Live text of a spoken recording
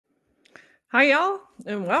Hi, y'all,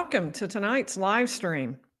 and welcome to tonight's live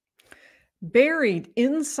stream. Buried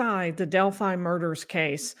inside the Delphi murders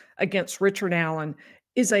case against Richard Allen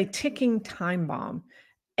is a ticking time bomb.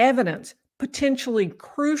 Evidence, potentially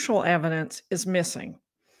crucial evidence, is missing.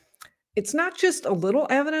 It's not just a little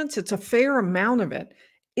evidence, it's a fair amount of it.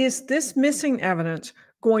 Is this missing evidence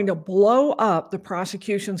going to blow up the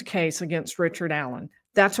prosecution's case against Richard Allen?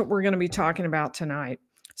 That's what we're going to be talking about tonight.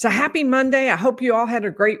 So happy Monday. I hope you all had a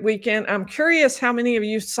great weekend. I'm curious how many of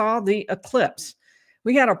you saw the eclipse.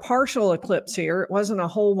 We had a partial eclipse here. It wasn't a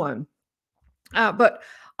whole one. But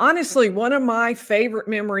honestly, one of my favorite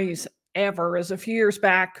memories ever is a few years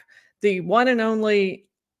back, the one and only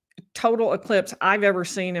total eclipse I've ever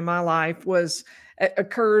seen in my life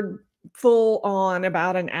occurred full on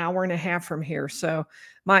about an hour and a half from here. So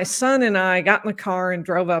my son and I got in the car and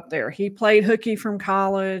drove up there. He played hooky from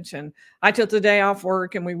college, and I took the day off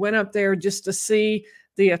work, and we went up there just to see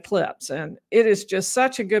the eclipse. And it is just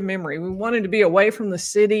such a good memory. We wanted to be away from the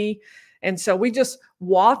city. And so we just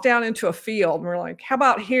walked out into a field, and we're like, how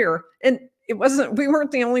about here? And we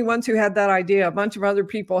weren't the only ones who had that idea. A bunch of other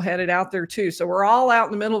people headed out there too. So we're all out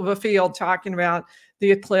in the middle of a field talking about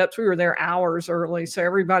the eclipse. We were there hours early, so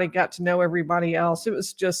everybody got to know everybody else. It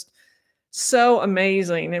was just so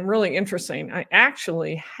amazing and really interesting. I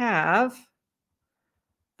actually have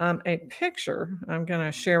a picture I'm going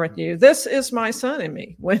to share with you. This is my son and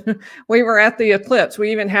me when we were at the eclipse.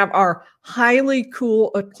 We even have our highly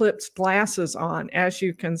cool eclipse glasses on, as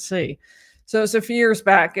you can see. So it's a few years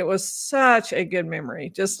back. It was such a good memory,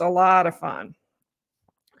 just a lot of fun.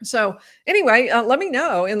 So anyway, let me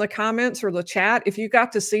know in the comments or the chat if you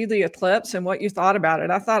got to see the eclipse and what you thought about it.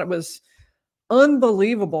 I thought it was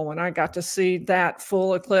unbelievable when I got to see that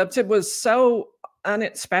full eclipse. It was so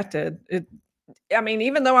unexpected. I mean,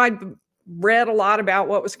 even though I'd read a lot about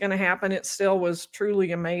what was going to happen, it still was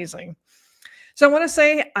truly amazing. So I want to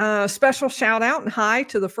say a special shout out and hi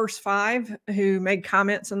to the first 5 who made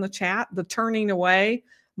comments in the chat: The Turning Away,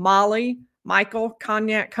 Molly, Michael,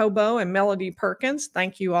 Cognac Kobo, and Melody Perkins.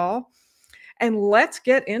 Thank you all. And let's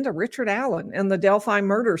get into Richard Allen and the Delphi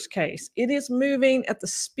murders case. It is moving at the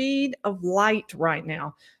speed of light right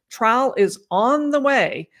now. Trial is on the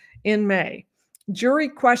way in May. Jury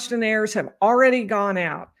questionnaires have already gone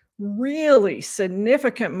out. Really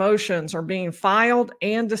significant motions are being filed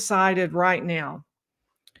and decided right now.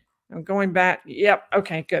 I'm going back. Yep.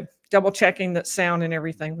 Okay, good. Double checking that sound and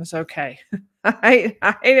everything was okay. I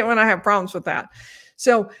hate it when I have problems with that.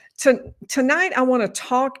 So tonight I want to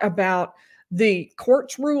talk about the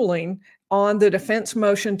court's ruling on the defense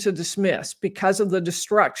motion to dismiss because of the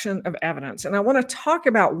destruction of evidence. And I want to talk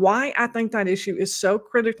about why I think that issue is so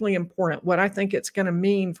critically important, what I think it's going to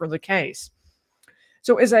mean for the case.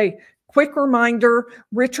 So as a quick reminder,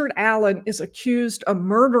 Richard Allen is accused of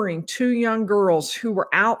murdering 2 young girls who were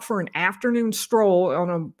out for an afternoon stroll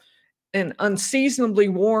on an unseasonably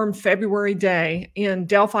warm February day in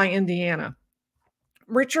Delphi, Indiana.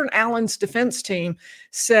 Richard Allen's defense team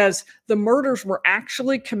says the murders were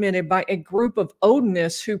actually committed by a group of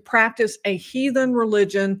Odinists who practice a heathen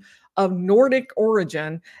religion of Nordic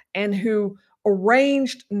origin and who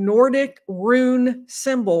arranged Nordic rune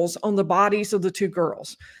symbols on the bodies of the 2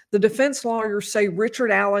 girls. The defense lawyers say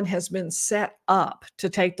Richard Allen has been set up to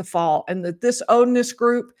take the fall, and that this Odinist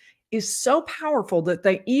group is so powerful that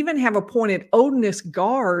they even have appointed Odinist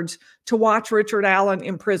guards to watch Richard Allen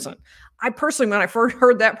in prison. I personally, when I first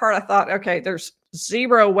heard that part, I thought, okay, there's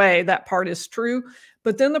zero way that part is true.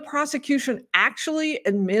 But then the prosecution actually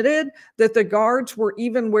admitted that the guards were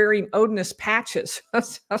even wearing Odinist patches.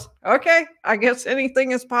 Okay, I guess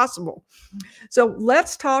anything is possible. So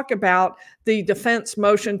let's talk about the defense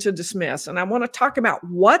motion to dismiss. And I want to talk about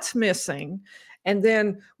what's missing, and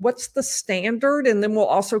then what's the standard, and then we'll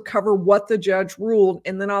also cover what the judge ruled,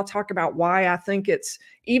 and then I'll talk about why I think it's,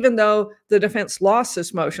 even though the defense lost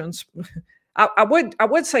this motion, I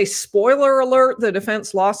would say spoiler alert, the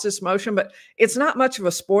defense lost this motion, but it's not much of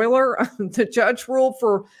a spoiler. The judge ruled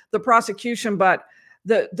for the prosecution, but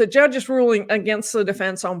the judge is ruling against the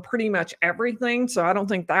defense on pretty much everything, so I don't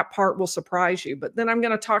think that part will surprise you. But then I'm going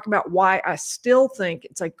to talk about why I still think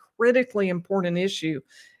it's a critically important issue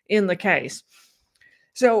in the case.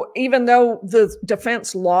 So even though the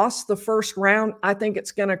defense lost the first round, I think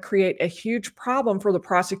it's going to create a huge problem for the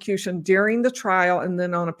prosecution during the trial and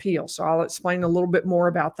then on appeal. So I'll explain a little bit more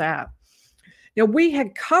about that. Now, we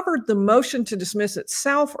had covered the motion to dismiss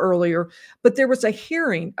itself earlier, but there was a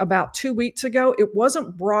hearing about 2 weeks ago. It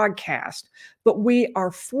wasn't broadcast, but we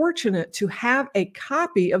are fortunate to have a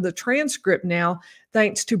copy of the transcript now,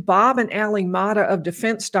 thanks to Bob and Allie Mata of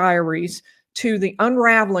Defense Diaries, to the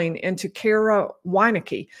unraveling and to Kara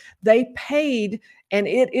Weinecke. They paid, and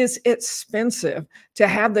it is expensive to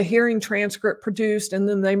have the hearing transcript produced, and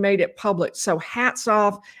then they made it public. So hats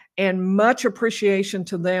off and much appreciation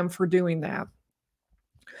to them for doing that.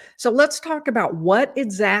 So let's talk about what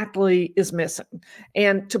exactly is missing.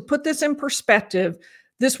 And to put this in perspective,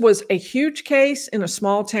 this was a huge case in a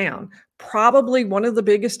small town, probably one of the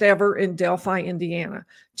biggest ever in Delphi, Indiana.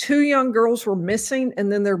 2 young girls were missing,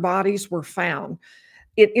 and then their bodies were found.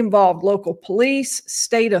 It involved local police,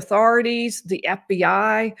 state authorities, the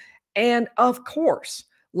FBI, and of course,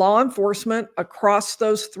 law enforcement across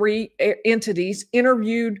those 3 entities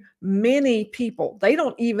interviewed many people. They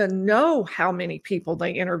don't even know how many people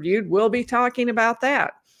they interviewed. We'll be talking about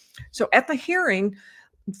that. So at the hearing,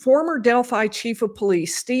 former Delphi chief of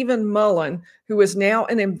police, Stephen Mullen, who is now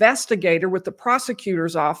an investigator with the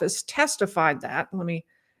prosecutor's office, testified that. Let me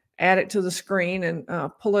add it to the screen and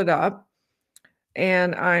pull it up.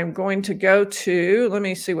 And I'm going to go to, let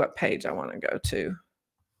me see what page I want to go to.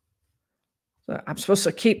 So I'm supposed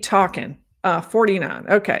to keep talking. 49.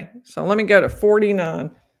 Okay, so let me go to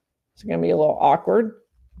 49. It's going to be a little awkward.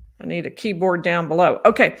 I need a keyboard down below.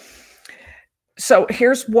 Okay, so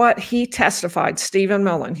here's what he testified, Stephen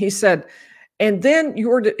Mullen. He said, and then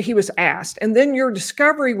he was asked, and then your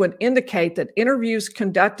discovery would indicate that interviews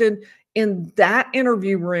conducted in that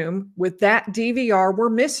interview room with that DVR were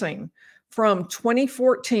missing from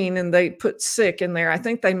 2014, and they put sick in there. I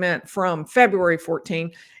think they meant from February 14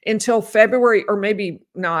 until February, or maybe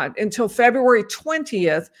not, until February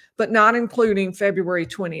 20th, but not including February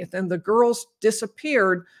 20th. And the girls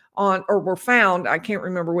disappeared on, or were found, I can't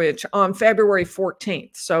remember which, on February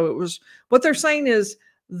 14th. So it was, what they're saying is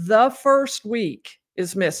the first week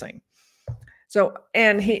is missing. So,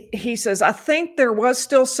 and he says, I think there was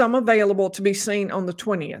still some available to be seen on the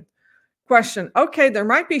 20th. Question, okay, there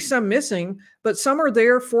might be some missing, but some are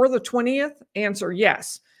there for the 20th? Answer,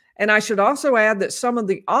 yes. And I should also add that some of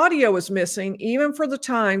the audio is missing, even for the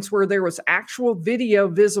times where there was actual video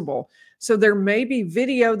visible. So there may be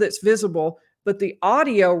video that's visible, but the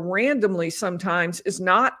audio randomly sometimes is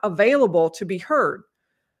not available to be heard.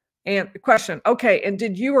 And the question, okay, and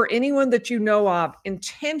did you or anyone that you know of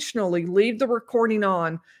intentionally leave the recording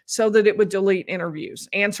on so that it would delete interviews?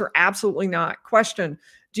 Answer, absolutely not. Question,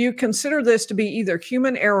 do you consider this to be either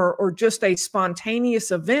human error or just a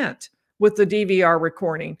spontaneous event with the DVR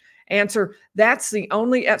recording? Answer, that's the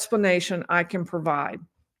only explanation I can provide.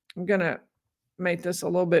 I'm going to make this a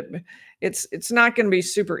little bit, it's not going to be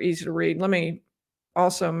super easy to read. Let me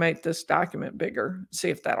also make this document bigger, see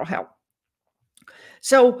if that'll help.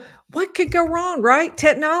 So what could go wrong, right?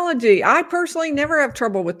 Technology. I personally never have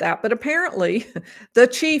trouble with that, but apparently the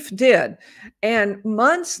chief did. And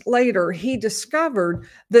months later, he discovered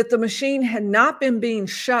that the machine had not been being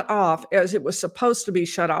shut off as it was supposed to be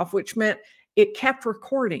shut off, which meant it kept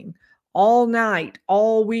recording all night,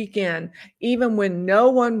 all weekend, even when no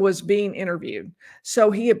one was being interviewed. So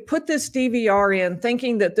he had put this DVR in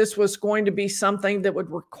thinking that this was going to be something that would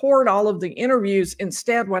record all of the interviews.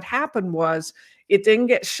 Instead, what happened was it didn't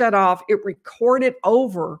get shut off. It recorded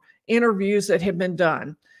over interviews that had been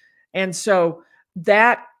done. And so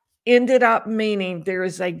that ended up meaning there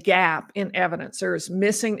is a gap in evidence. There is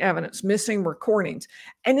missing evidence, missing recordings.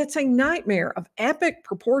 And it's a nightmare of epic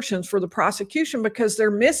proportions for the prosecution because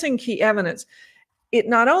they're missing key evidence. It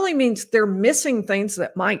not only means they're missing things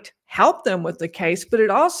that might help them with the case, but it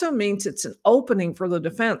also means it's an opening for the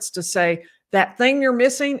defense to say, that thing you're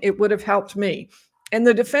missing, it would have helped me. And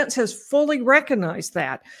the defense has fully recognized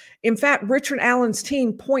that. In fact, Richard Allen's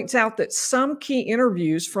team points out that some key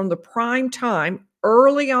interviews from the prime time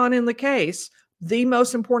early on in the case, the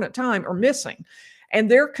most important time, are missing. And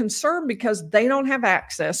they're concerned because they don't have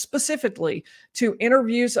access specifically to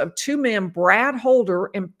interviews of 2 men, Brad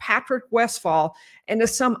Holder and Patrick Westfall, and to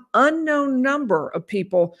some unknown number of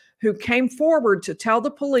people who came forward to tell the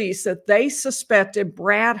police that they suspected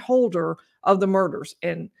Brad Holder of the murders.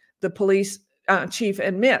 And the police chief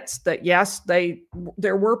admits that, yes,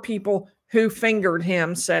 there were people who fingered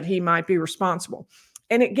him, said he might be responsible.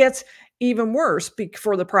 And it gets even worse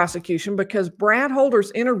for the prosecution because Brad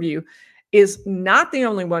Holder's interview is not the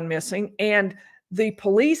only one missing, and the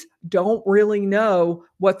police don't really know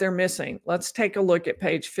what they're missing. Let's take a look at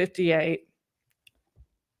page 58.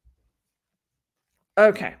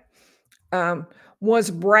 Okay.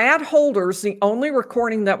 Was Brad Holder's the only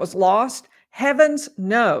recording that was lost? Heavens,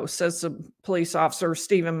 no, says the police officer,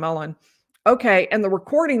 Stephen Mullen. Okay, and the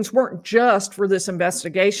recordings weren't just for this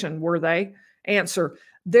investigation, were they? Answer,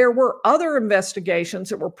 there were other investigations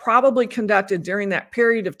that were probably conducted during that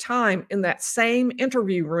period of time in that same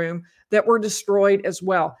interview room that were destroyed as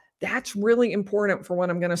well. That's really important for what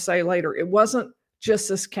I'm going to say later. It wasn't just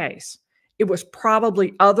this case. It was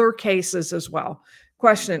probably other cases as well.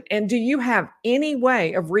 Question, and do you have any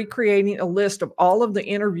way of recreating a list of all of the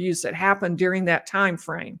interviews that happened during that time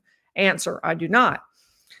frame? Answer, I do not.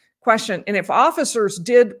 Question, and if officers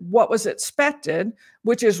did what was expected,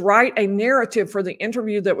 which is write a narrative for the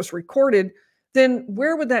interview that was recorded, then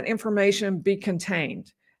where would that information be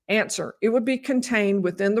contained? Answer, it would be contained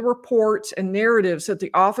within the reports and narratives that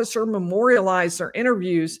the officer memorialized their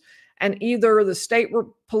interviews, and either the state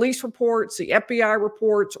police reports, the FBI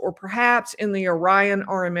reports, or perhaps in the Orion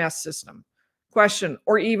RMS system. Question,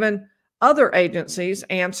 or even other agencies.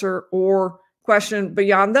 Answer, or question,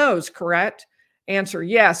 beyond those, correct? Answer,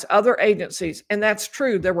 yes, other agencies. And that's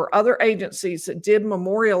true. There were other agencies that did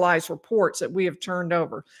memorialize reports that we have turned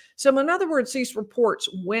over. So in other words, these reports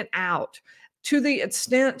went out to the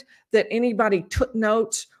extent that anybody took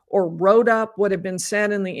notes or wrote up what had been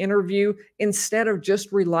said in the interview, instead of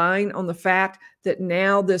just relying on the fact that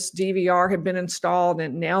now this DVR had been installed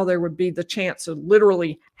and now there would be the chance to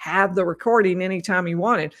literally have the recording anytime you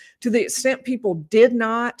wanted. To the extent people did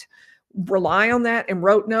not rely on that and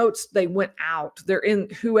wrote notes, they went out. They're in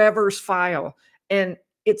whoever's file, and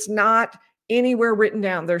it's not anywhere written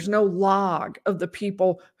down. There's no log of the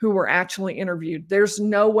people who were actually interviewed. There's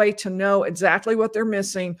no way to know exactly what they're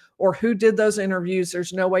missing or who did those interviews.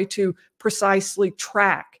 There's no way to precisely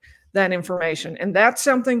track that information. And that's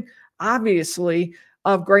something obviously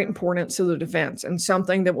of great importance to the defense and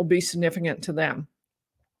something that will be significant to them.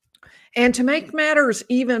 And to make matters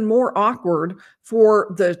even more awkward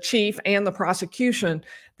for the chief and the prosecution,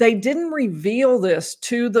 they didn't reveal this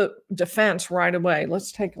to the defense right away.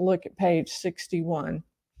 Let's take a look at page 61.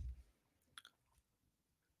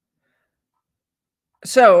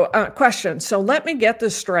 So, question. So let me get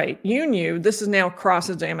this straight. You knew, this is now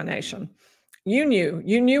cross-examination. You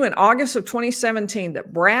knew in August of 2017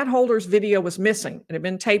 that Brad Holder's video was missing. It had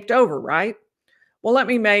been taped over, right? Well,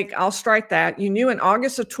 I'll strike that. You knew in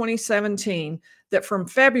August of 2017 that from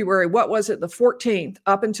February, what was it, the 14th,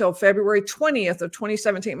 up until February 20th of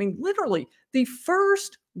 2017, I mean, literally the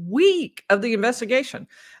first week of the investigation,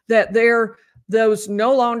 that those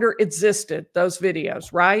no longer existed, those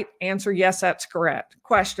videos, right? Answer, yes, that's correct.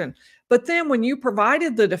 Question, but then when you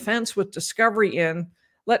provided the defense with discovery in,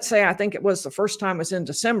 let's say, I think it was the first time was in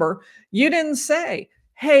December, you didn't say,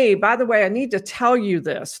 hey, by the way, I need to tell you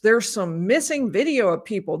this. There's some missing video of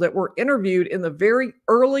people that were interviewed in the very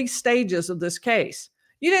early stages of this case.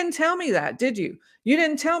 You didn't tell me that, did you? You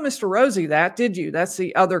didn't tell Mr. Rosie that, did you? That's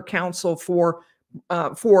the other counsel for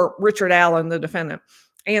Richard Allen, the defendant.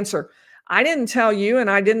 Answer, I didn't tell you, and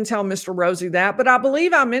I didn't tell Mr. Rosie that, but I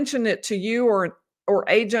believe I mentioned it to you or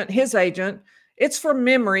his agent. It's from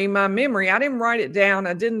memory, my memory. I didn't write it down.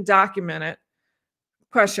 I didn't document it.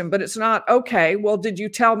 Question, but it's not okay. Well, did you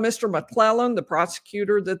tell Mr. McClellan, the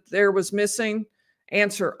prosecutor, that there was missing?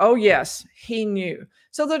 Answer, oh, yes, he knew.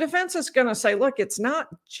 So the defense is going to say, look, it's not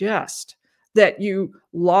just that you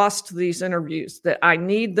lost these interviews, that I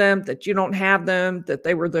need them, that you don't have them, that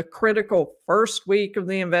they were the critical first week of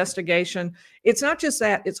the investigation. It's not just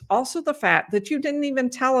that. It's also the fact that you didn't even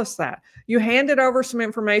tell us that. You handed over some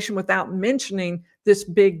information without mentioning this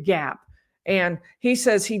big gap. And he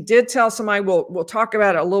says he did tell somebody, we'll talk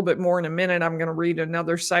about it a little bit more in a minute. I'm going to read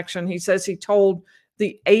another section. He says he told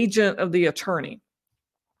the agent of the attorney.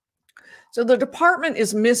 So the department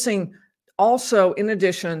is missing also, in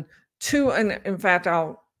addition to, and in fact,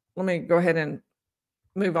 let me go ahead and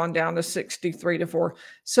move on down to 63-4.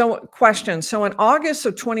 So question. So in August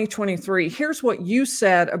of 2023, here's what you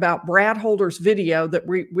said about Brad Holder's video that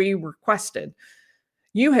we requested.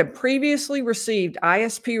 You have previously received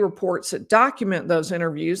ISP reports that document those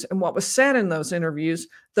interviews and what was said in those interviews,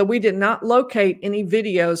 though we did not locate any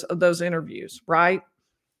videos of those interviews, right?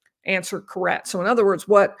 Answer, correct. So in other words,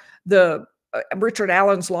 what the Richard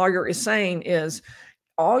Allen's lawyer is saying is,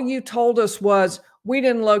 all you told us was we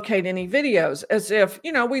didn't locate any videos, as if,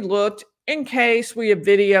 we looked in case we had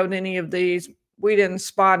videoed any of these, we didn't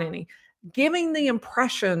spot any, giving the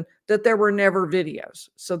impression that there were never videos.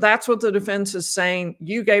 So that's what the defense is saying.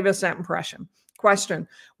 You gave us that impression. Question.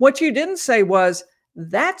 What you didn't say was,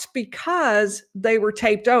 that's because they were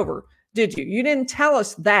taped over. Did you? You didn't tell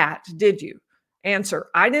us that, did you? Answer.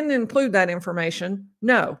 I didn't include that information.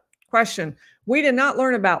 No. Question. We did not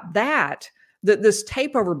learn about that this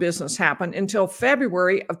tape over business happened until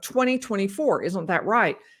February of 2024. Isn't that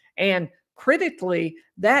right? And critically,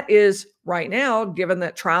 that is right now, given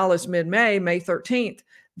that trial is mid-May, May 13th,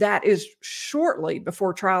 that is shortly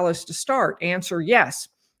before trial is to start. Answer, yes.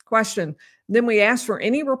 Question. Then we asked for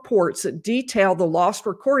any reports that detail the lost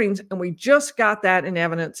recordings, and we just got that in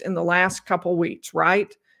evidence in the last couple weeks,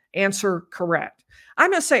 right? Answer, correct. I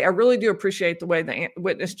must say, I really do appreciate the way the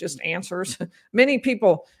witness just answers. Many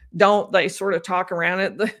people don't. They sort of talk around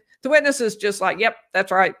it. The witness is just like, yep,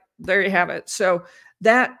 that's right. There you have it. So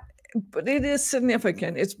that, but it is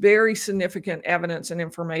significant. It's very significant evidence and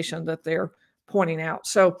information that they're pointing out.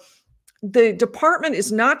 So the department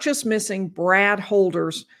is not just missing Brad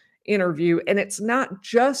Holder's interview, and it's not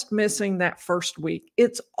just missing that first week.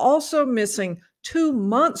 It's also missing 2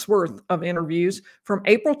 months worth of interviews from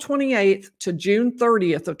April 28th to June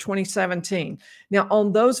 30th of 2017. Now,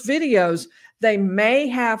 on those videos, they may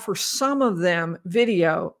have, for some of them,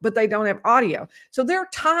 video, but they don't have audio. So there are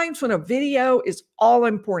times when a video is all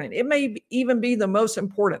important. It may even be the most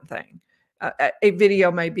important thing. A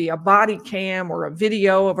video may be a body cam or a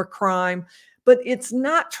video of a crime, but it's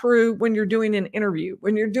not true when you're doing an interview.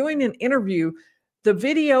 When you're doing an interview, the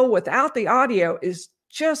video without the audio is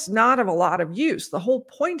just not of a lot of use. The whole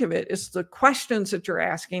point of it is the questions that you're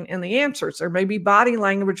asking and the answers. There may be body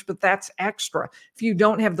language, but that's extra. If you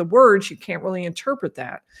don't have the words, you can't really interpret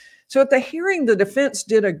that. So at the hearing, the defense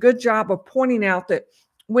did a good job of pointing out that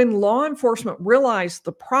when law enforcement realized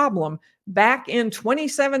the problem back in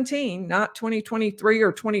 2017, not 2023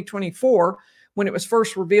 or 2024, when it was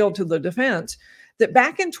first revealed to the defense, that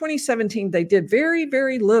back in 2017, they did very,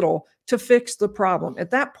 very little to fix the problem.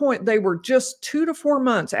 At that point, they were just 2 to 4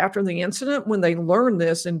 months after the incident when they learned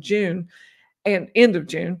this in June and end of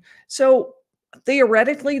June. So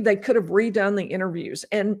theoretically, they could have redone the interviews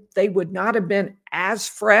and they would not have been as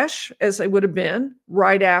fresh as they would have been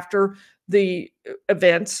right after the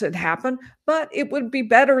events had happened, but it would be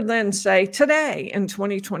better than, say, today in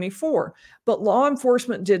 2024. But law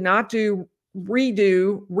enforcement did not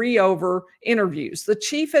re-over interviews. The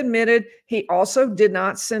chief admitted he also did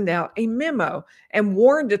not send out a memo and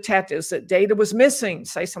warned detectives that data was missing.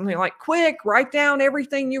 Say something like, quick, write down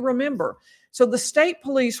everything you remember. So the state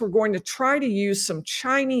police were going to try to use some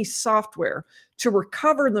Chinese software to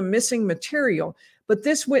recover the missing material, but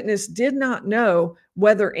this witness did not know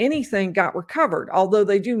whether anything got recovered, although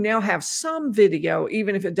they do now have some video,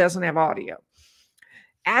 even if it doesn't have audio.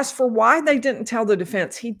 As for why they didn't tell the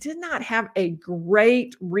defense, he did not have a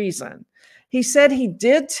great reason. He said he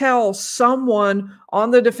did tell someone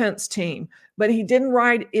on the defense team, but he didn't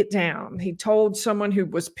write it down. He told someone who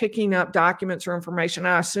was picking up documents or information,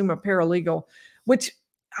 I assume a paralegal, which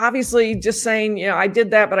obviously just saying, you know, I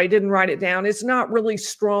did that, but I didn't write it down. It's not really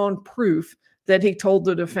strong proof that he told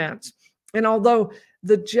the defense. And although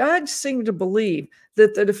the judge seemed to believe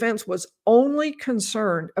that the defense was only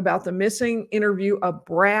concerned about the missing interview of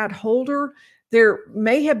Brad Holder, there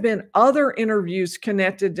may have been other interviews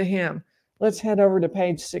connected to him. Let's head over to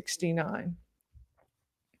page 69.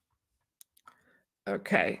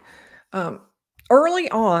 Okay. Early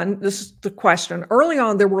on, this is the question. Early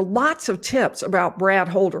on, there were lots of tips about Brad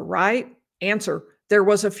Holder, right? Answer, there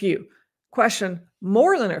was a few. Question,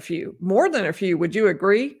 more than a few. More than a few, would you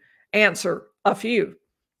agree? Answer, a few.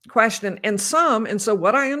 Question, and some. And so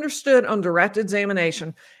what I understood on direct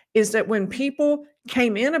examination is that when people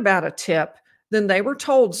came in about a tip, then they were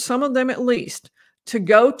told, some of them at least, to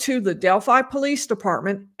go to the Delphi Police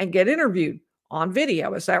Department and get interviewed on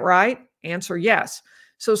video. Is that right? Answer, yes.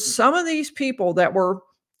 So some of these people that were,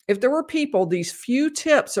 if there were people, these few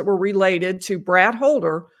tips that were related to Brad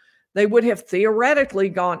Holder, they would have theoretically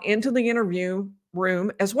gone into the interview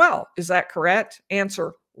room as well. Is that correct?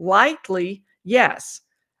 Answer, likely, yes.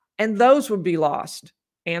 And those would be lost.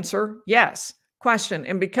 Answer, yes. Question,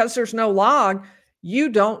 and because there's no log, you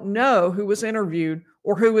don't know who was interviewed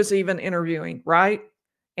or who was even interviewing, right?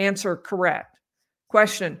 Answer, correct.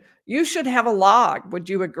 Question, you should have a log. Would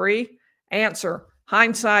you agree? Answer,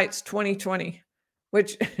 hindsight's 2020,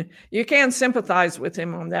 which you can sympathize with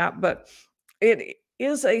him on that, but it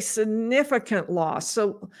is a significant loss.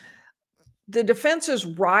 So the defense is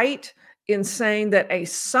right in saying that a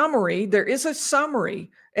summary, there is a summary,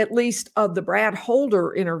 at least of the Brad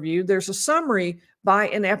Holder interview. There's a summary by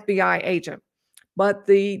an FBI agent. But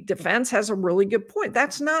the defense has a really good point.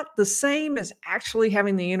 That's not the same as actually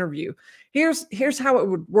having the interview. Here's how it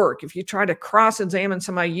would work if you try to cross-examine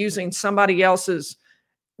somebody using somebody else's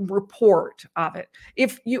report of it.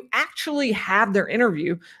 If you actually have their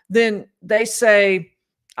interview, then they say,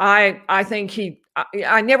 I think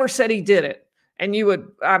I never said he did it. And you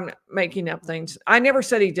would, I'm making up things. I never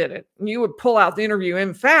said he did it. And you would pull out the interview.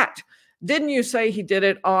 In fact, didn't you say he did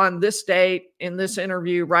it on this date in this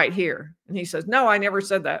interview right here? And he says, no, I never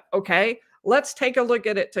said that. Okay, let's take a look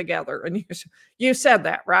at it together. And you said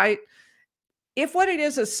that, right? If what it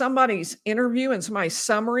is somebody's interview and somebody's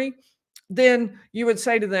summary, then you would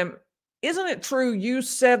say to them, isn't it true you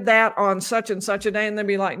said that on such and such a day? And they'd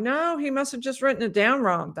be like, no, he must have just written it down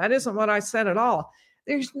wrong. That isn't what I said at all.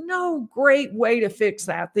 There's no great way to fix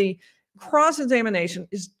that. The cross-examination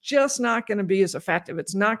is just not going to be as effective.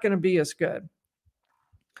 It's not going to be as good.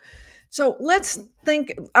 So let's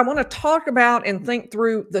think, I want to talk about and think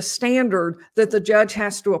through the standard that the judge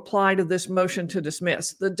has to apply to this motion to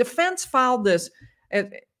dismiss. The defense filed this,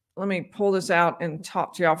 and let me pull this out and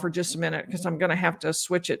talk to y'all for just a minute because I'm going to have to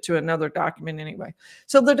switch it to another document anyway.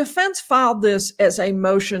 So the defense filed this as a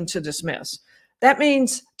motion to dismiss. That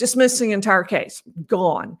means dismiss the entire case,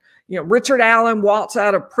 gone. You know, Richard Allen walks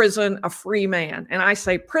out of prison a free man. And I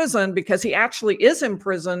say prison because he actually is in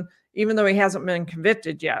prison, even though he hasn't been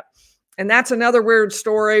convicted yet. And that's another weird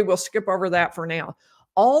story. We'll skip over that for now.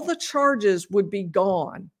 All the charges would be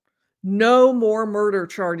gone. No more murder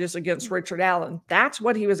charges against Richard Allen. That's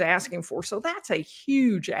what he was asking for. So that's a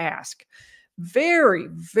huge ask. Very,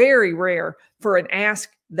 very rare for an ask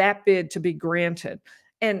that big to be granted.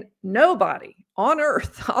 And nobody on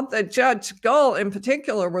earth thought that Judge Gull in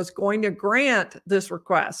particular was going to grant this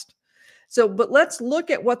request. So, but let's look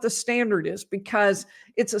at what the standard is, because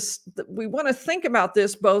we want to think about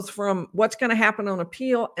this both from what's going to happen on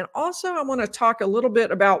appeal, and also I want to talk a little bit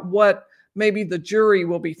about what maybe the jury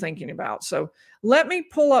will be thinking about. So let me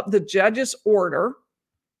pull up the judge's order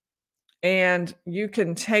and you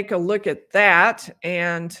can take a look at that.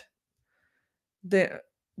 And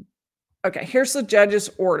okay, here's the judge's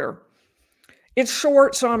order. It's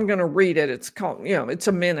short, so I'm going to read it. It's called, it's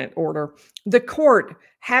a minute order. The court,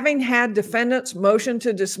 having had defendant's motion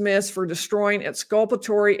to dismiss for destroying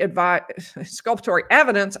exculpatory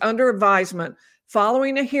evidence under advisement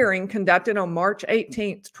following a hearing conducted on March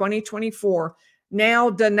 18th, 2024, now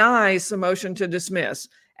denies the motion to dismiss,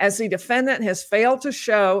 as the defendant has failed to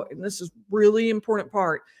show, and this is really important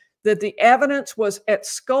part, that the evidence was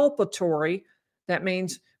exculpatory. That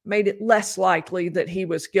means made it less likely that he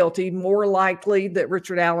was guilty, more likely that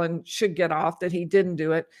Richard Allen should get off, that he didn't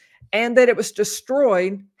do it, and that it was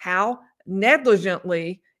destroyed, how?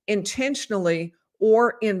 Negligently, intentionally,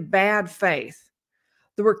 or in bad faith.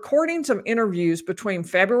 The recordings of interviews between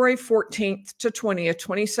February 14th to 20th,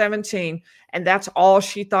 2017, and that's all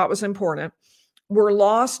she thought was important, were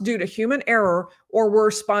lost due to human error or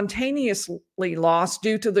were spontaneously lost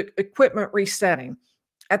due to the equipment resetting.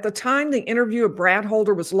 At the time the interview of Brad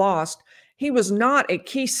Holder was lost, he was not a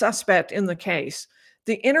key suspect in the case.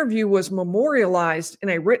 The interview was memorialized in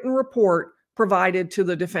a written report provided to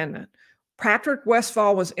the defendant. Patrick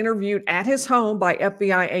Westphal was interviewed at his home by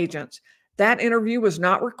FBI agents. That interview was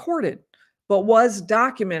not recorded, but was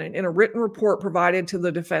documented in a written report provided to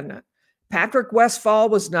the defendant. Patrick Westphal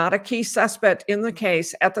was not a key suspect in the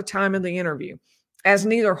case at the time of the interview. As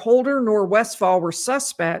neither Holder nor Westphal were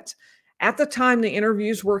suspects, at the time the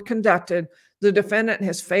interviews were conducted, the defendant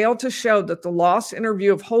has failed to show that the lost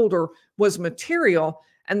interview of Holder was material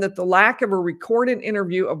and that the lack of a recorded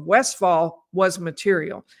interview of Westphal was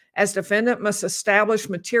material. As defendant must establish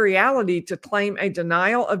materiality to claim a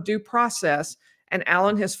denial of due process, and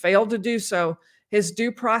Allen has failed to do so, his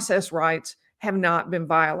due process rights have not been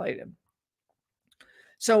violated.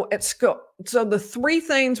 So the three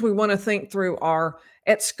things we want to think through are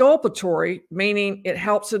exculpatory, meaning it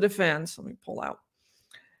helps the defense. Let me pull out.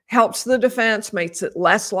 Helps the defense, makes it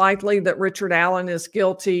less likely that Richard Allen is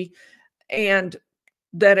guilty, and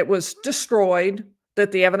that it was destroyed,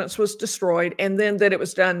 that the evidence was destroyed, and then that it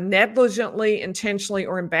was done negligently, intentionally,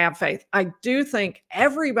 or in bad faith. I do think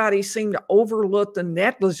everybody seemed to overlook the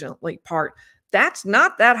negligently part. That's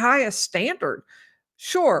not that high a standard.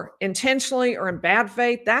 Sure, intentionally or in bad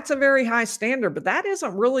faith, that's a very high standard, but that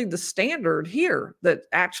isn't really the standard here that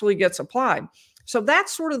actually gets applied. So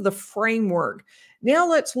that's sort of the framework. Now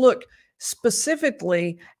let's look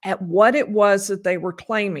specifically at what it was that they were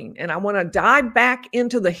claiming. And I want to dive back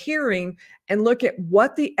into the hearing and look at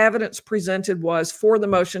what the evidence presented was for the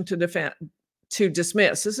motion to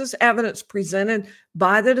dismiss. This is evidence presented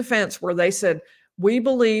by the defense where they said, we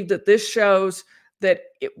believe that this shows that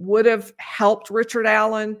it would have helped Richard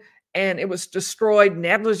Allen and it was destroyed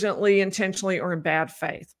negligently, intentionally, or in bad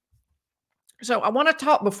faith. So I want to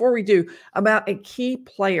talk, before we do, about a key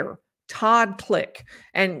player, Todd Click.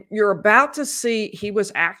 And you're about to see, he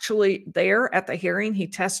was actually there at the hearing. He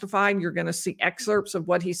testified. You're going to see excerpts of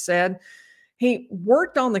what he said. He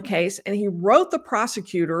worked on the case and he wrote the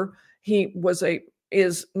prosecutor. He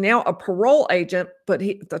is now a parole agent, but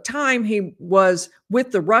at the time he was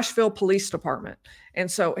with the Rushville Police Department. And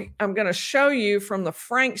so I'm going to show you from the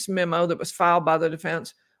Franks memo that was filed by the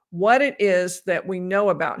defense what it is that we know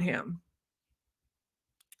about him.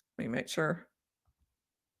 Let me make sure.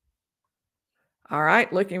 All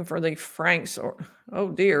right, looking for the Franks or, oh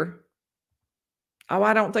dear. Oh,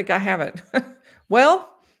 I don't think I have it. Well,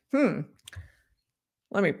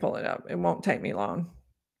 let me pull it up. It won't take me long.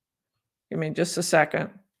 Give me just a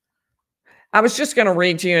second. I was just going to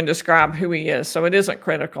read to you and describe who he is, so it isn't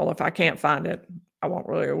critical. If I can't find it, I won't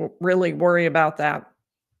really worry about that.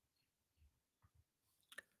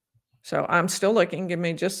 So I'm still looking. Give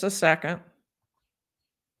me just a second.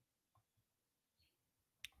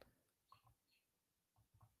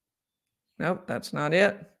 Nope, that's not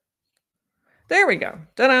it. There we go.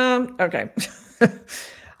 Ta-da! Okay.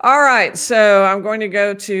 All right, so I'm going to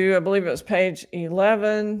go to, I believe it was page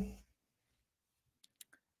 11.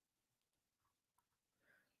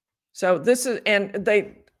 So this is, and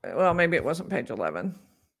they, well, maybe it wasn't page 11.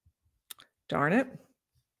 Darn it.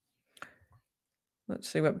 Let's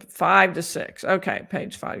see what, 5 to 6. Okay,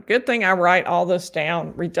 page 5. Good thing I write all this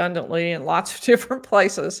down redundantly in lots of different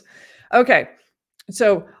places. Okay,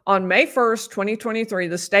 so on May 1st, 2023,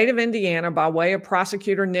 the state of Indiana, by way of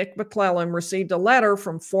prosecutor Nick McClellan, received a letter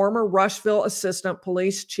from former Rushville Assistant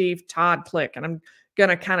Police Chief Todd Click. And I'm going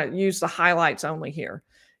to kind of use the highlights only here.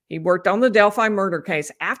 He worked on the Delphi murder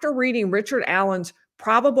case. After reading Richard Allen's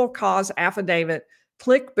probable cause affidavit,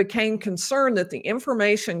 Click became concerned that the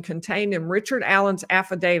information contained in Richard Allen's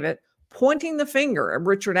affidavit, pointing the finger at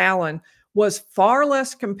Richard Allen, was far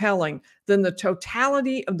less compelling than the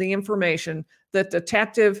totality of the information that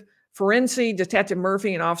Detective Ferenczi, Detective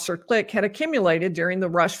Murphy, and Officer Click had accumulated during the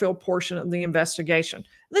Rushville portion of the investigation.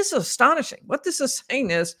 This is astonishing. What this is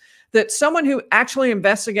saying is that someone who actually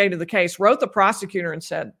investigated the case wrote the prosecutor and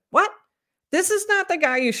said, "What? This is not the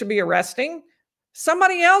guy you should be arresting.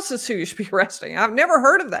 Somebody else is who you should be arresting." I've never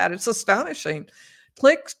heard of that. It's astonishing.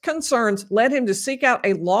 Click's concerns led him to seek out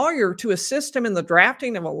a lawyer to assist him in the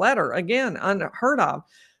drafting of a letter. Again, unheard of.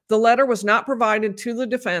 The letter was not provided to the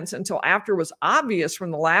defense until after it was obvious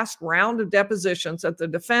from the last round of depositions that the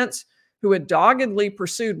defense, who had doggedly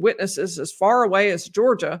pursued witnesses as far away as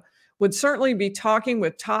Georgia, would certainly be talking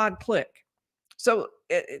with Todd Click. So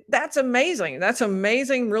that's amazing. That's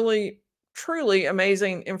amazing, really, truly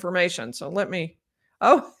amazing information. So let me,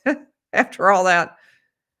 after all that,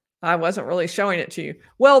 I wasn't really showing it to you.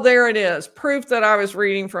 Well, there it is. Proof that I was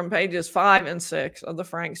reading from pages 5 and 6 of the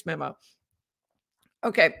Franks memo.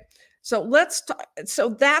 Okay, so so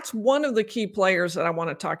that's one of the key players that I want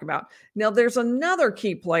to talk about. Now, there's another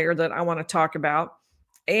key player that I want to talk about,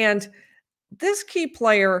 and this key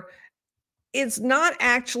player is not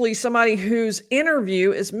actually somebody whose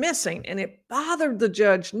interview is missing, and it bothered the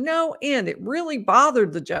judge no end. It really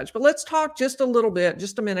bothered the judge. But let's talk just a little bit,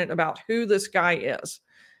 just a minute, about who this guy is,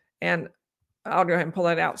 and I'll go ahead and pull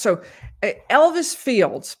that out. So Elvis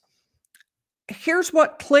Fields. Here's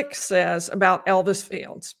what Click says about Elvis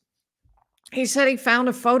Fields. He said he found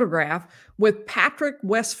a photograph with Patrick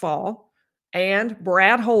Westfall and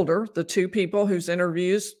Brad Holder, the two people whose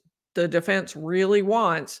interviews the defense really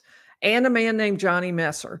wants, and a man named Johnny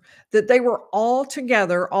Messer, that they were all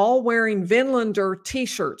together, all wearing Vinlander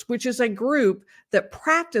t-shirts, which is a group that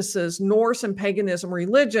practices Norse and paganism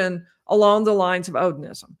religion along the lines of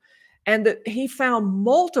Odinism. And that he found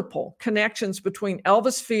multiple connections between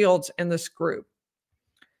Elvis Fields and this group.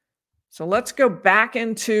 So let's go back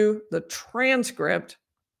into the transcript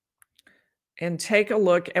and take a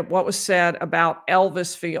look at what was said about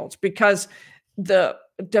Elvis Fields, because the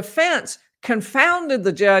defense confounded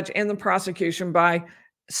the judge and the prosecution by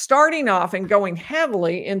starting off and going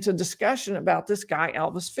heavily into discussion about this guy,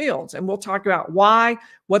 Elvis Fields. And we'll talk about why,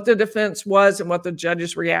 what the defense was, and what the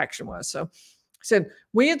judge's reaction was. So said,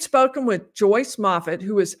 we had spoken with Joyce Moffett,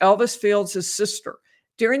 who is Elvis Fields' sister.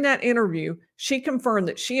 During that interview, she confirmed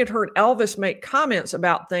that she had heard Elvis make comments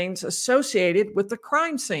about things associated with the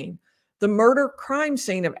crime scene, the murder crime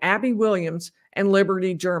scene of Abby Williams and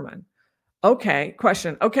Liberty German. Okay,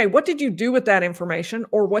 question. Okay, what did you do with that information,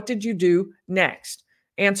 or what did you do next?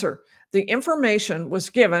 Answer. The information was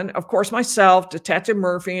given, of course, myself, Detective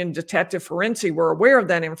Murphy, and Detective Ferenczi were aware of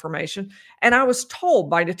that information, and I was told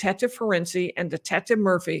by Detective Ferenczi and Detective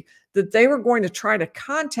Murphy that they were going to try to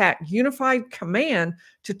contact Unified Command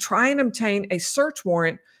to try and obtain a search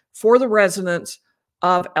warrant for the residence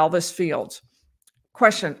of Elvis Fields.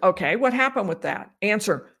 Question. Okay, what happened with that?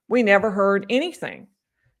 Answer. We never heard anything.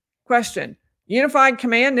 Question. Unified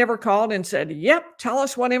Command never called and said, yep, tell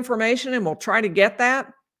us what information and we'll try to get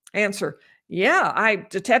that? Answer. Yeah,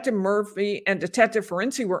 Detective Murphy and Detective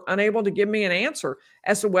Ferenczi were unable to give me an answer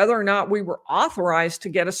as to whether or not we were authorized to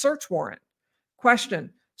get a search warrant.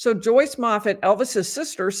 Question. So Joyce Moffett, Elvis's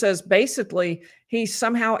sister, says basically he's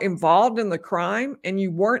somehow involved in the crime and you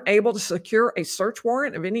weren't able to secure a search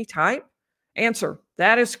warrant of any type? Answer,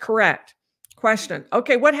 that is correct. Question,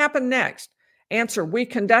 okay, what happened next? Answer, we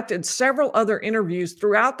conducted several other interviews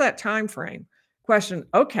throughout that time frame. Question,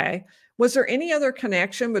 okay, was there any other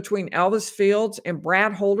connection between Elvis Fields and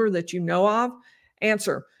Brad Holder that you know of?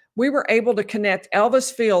 Answer, we were able to connect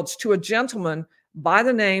Elvis Fields to a gentleman by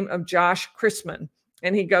the name of Josh Chrisman.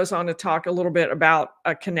 And he goes on to talk a little bit about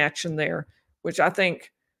a connection there, which I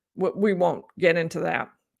think we won't get into that.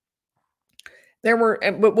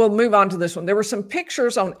 But we'll move on to this one. There were some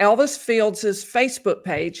pictures on Elvis Fields' Facebook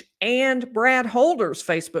page and Brad Holder's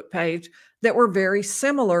Facebook page that were very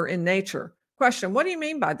similar in nature. Question, what do you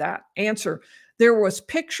mean by that? Answer, there was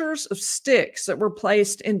pictures of sticks that were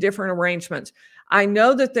placed in different arrangements. I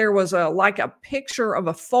know that there was like a picture of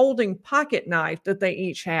a folding pocket knife that they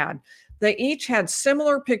each had. They each had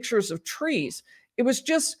similar pictures of trees. It was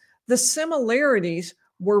just the similarities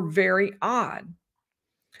were very odd.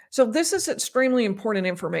 So this is extremely important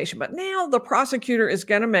information. But now the prosecutor is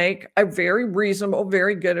going to make a very reasonable,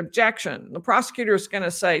 very good objection. The prosecutor is going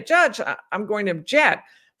to say, Judge, I'm going to object.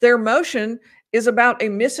 Their motion is about a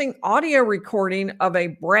missing audio recording of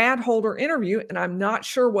a Brad Holder interview, and I'm not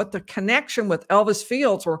sure what the connection with Elvis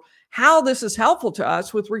Fields or how this is helpful to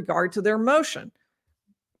us with regard to their motion.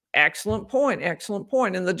 Excellent point, excellent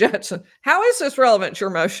point. And the judge said, how is this relevant to your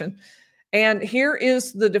motion? And here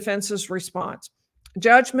is the defense's response.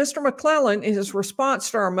 Judge, Mr. McClellan, in his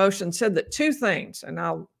response to our motion, said that two things, and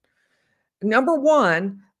number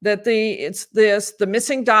one, that the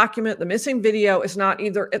missing document, the missing video is not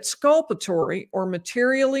either exculpatory or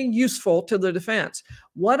materially useful to the defense.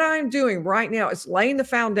 What I'm doing right now is laying the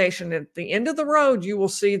foundation. At the end of the road, you will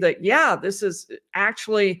see that, yeah, this is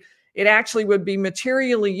actually, it actually would be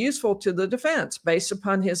materially useful to the defense based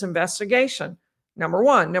upon his investigation. Number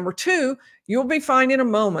one. Number two, you'll be finding in a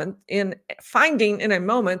moment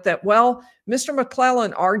that, well, Mr.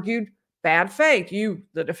 McClellan argued bad faith.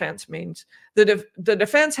 The defense means the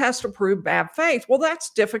defense has to prove bad faith. Well,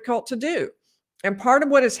 that's difficult to do. And part of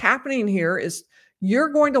what is happening here is you're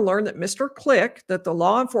going to learn that Mr. Click, that the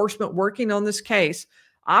law enforcement working on this case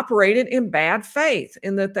operated in bad faith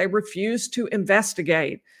in that they refused to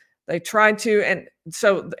investigate. They tried to,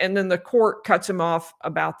 and then the court cuts him off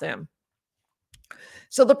about them.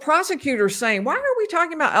 So the prosecutor's saying, why are we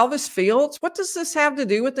talking about Elvis Fields? What does this have to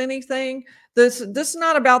do with anything? This is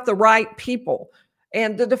not about the right people.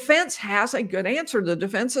 And the defense has a good answer. The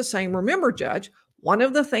defense is saying, remember, Judge, one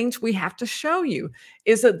of the things we have to show you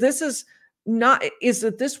is that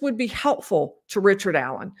this would be helpful to Richard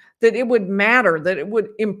Allen, that it would matter, that it would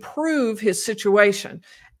improve his situation,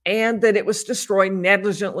 and that it was destroyed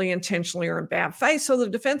negligently, intentionally, or in bad faith. So the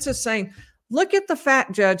defense is saying, look at the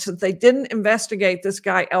fact, Judge, that they didn't investigate this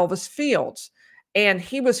guy, Elvis Fields, and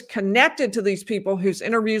he was connected to these people whose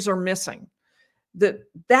interviews are missing.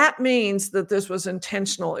 That means that this was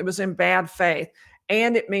intentional. It was in bad faith.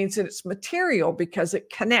 And it means that it's material because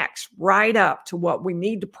it connects right up to what we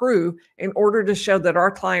need to prove in order to show that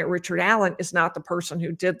our client, Richard Allen, is not the person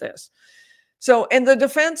who did this. So, and the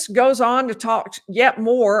defense goes on to talk yet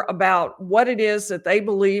more about what it is that they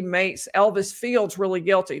believe makes Elvis Fields really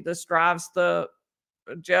guilty. This drives the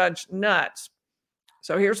judge nuts.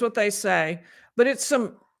 So here's what they say, but it's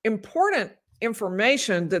some important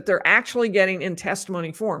information that they're actually getting in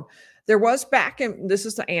testimony form. This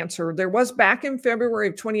is the answer. There was back in February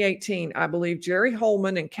of 2018, I believe, Jerry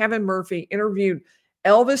Holman and Kevin Murphy interviewed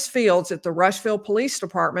Elvis Fields at the Rushville Police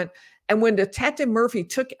Department. And when Detective Murphy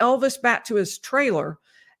took Elvis back to his trailer,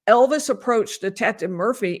 Elvis approached Detective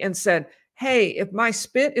Murphy and said, hey, if my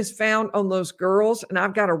spit is found on those girls and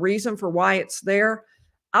I've got a reason for why it's there,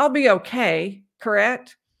 I'll be okay,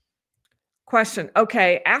 correct? Question,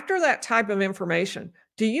 okay, after that type of information,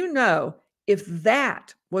 do you know if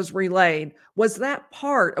that was relayed? Was that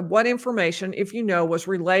part of what information, if you know, was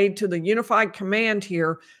relayed to the Unified Command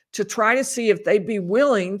here to try to see if they'd be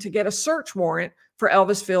willing to get a search warrant for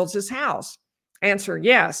Elvis Fields' house? Answer,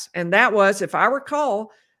 yes. And that was, if I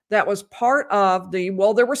recall, that was part of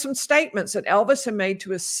there were some statements that Elvis had made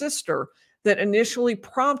to his sister that initially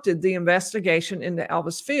prompted the investigation into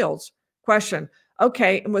Elvis Fields. Question,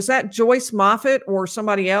 okay, and was that Joyce Moffett or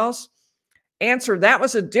somebody else? Answer, that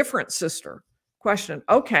was a different sister. Question,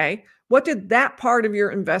 okay, what did that part of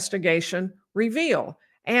your investigation reveal?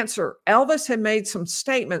 Answer, Elvis had made some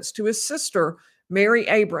statements to his sister, Mary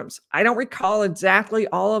Abrams. I don't recall exactly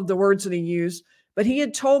all of the words that he used, but he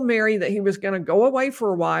had told Mary that he was going to go away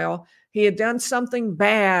for a while. He had done something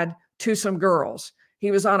bad to some girls.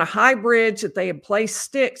 He was on a high bridge that they had placed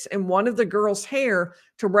sticks in one of the girls' hair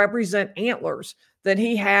to represent antlers, that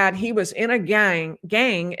he was in a gang,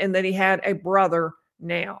 and that he had a brother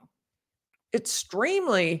now.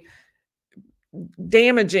 Extremely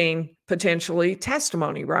damaging, potentially,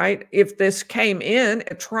 testimony, right? If this came in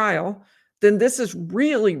at trial, then this is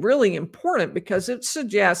really, really important because it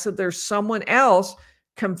suggests that there's someone else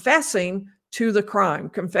confessing to the crime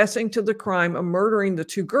of murdering the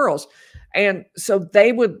two girls. And so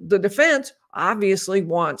the defense obviously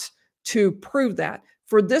wants to prove that.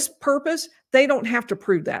 For this purpose, they don't have to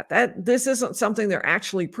prove that. This isn't something they're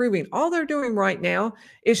actually proving. All they're doing right now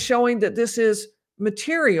is showing that this is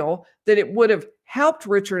material, that it would have helped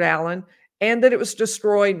Richard Allen, and that it was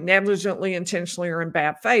destroyed negligently, intentionally, or in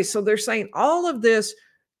bad faith. So they're saying all of this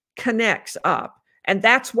connects up, and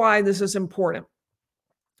that's why this is important.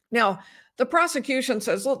 Now, the prosecution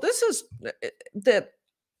says, look,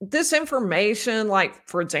 this information, like,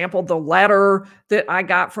 for example, the letter that I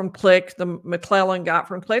got from Click, the McClellan got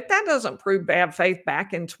from Click, that doesn't prove bad faith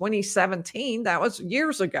back in 2017. That was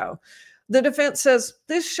years ago. The defense says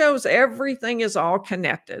this shows everything is all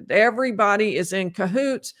connected. Everybody is in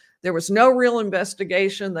cahoots. There was no real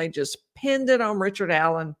investigation. They just pinned it on Richard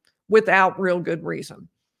Allen without real good reason.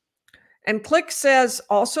 And Click says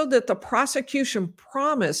also that the prosecution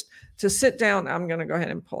promised to sit down. I'm going to go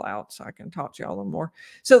ahead and pull out so I can talk to you all a little more.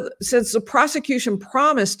 So since the prosecution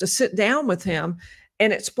promised to sit down with him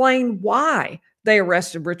and explain why they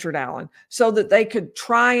arrested Richard Allen, so that they could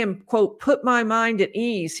try and, quote, put my mind at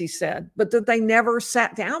ease, he said, but that they never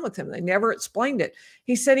sat down with him. They never explained it.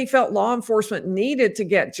 He said he felt law enforcement needed to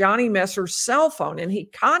get Johnny Messer's cell phone, and he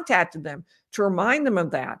contacted them to remind them of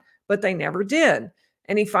that, but they never did.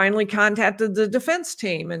 And he finally contacted the defense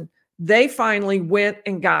team, and they finally went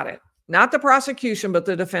and got it. Not the prosecution, but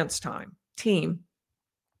the defense team.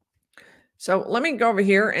 So let me go over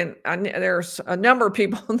here, and there's a number of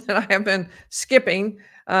people that I have been skipping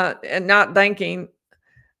and not thanking.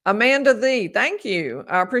 Amanda Thee, thank you.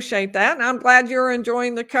 I appreciate that. And I'm glad you're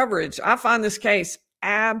enjoying the coverage. I find this case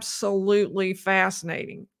absolutely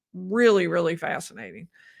fascinating. Really, really fascinating.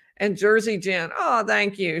 And Jersey Jen, oh,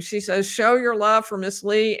 thank you. She says, show your love for Miss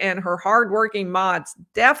Lee and her hardworking mods.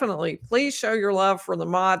 Definitely. Please show your love for the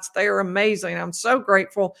mods. They are amazing. I'm so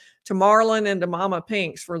grateful to Marlon and to Mama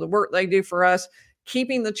Pinks for the work they do for us,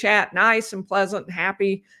 keeping the chat nice and pleasant and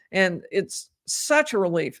happy. And it's such a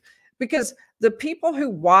relief because the people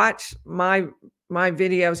who watch my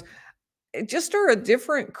videos just are a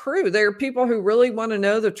different crew. They're people who really want to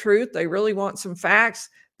know the truth. They really want some facts.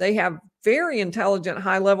 They have very intelligent,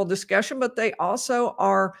 high-level discussion, but they also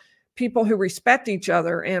are people who respect each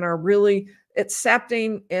other and are really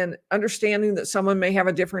accepting and understanding that someone may have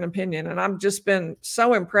a different opinion. And I've just been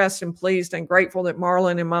so impressed and pleased and grateful that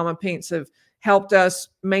Marlon and Mama Pinks have helped us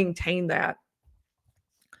maintain that.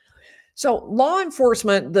 So law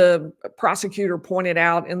enforcement, the prosecutor pointed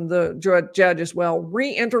out, and the judge as well,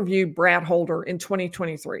 re-interviewed Brad Holder in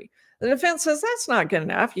 2023. The defense says that's not good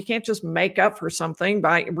enough. You can't just make up for something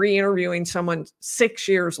by re-interviewing someone 6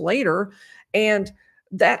 years later. And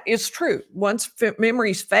that is true. Once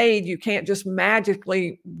memories fade, you can't just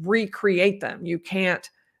magically recreate them. You can't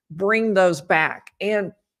bring those back.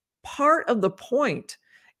 And part of the point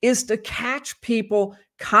is to catch people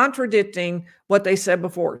contradicting what they said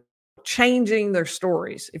before, changing their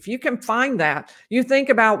stories. If you can find that, you think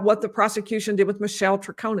about what the prosecution did with Michelle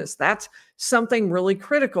Troconis. That's something really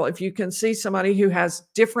critical. If you can see somebody who has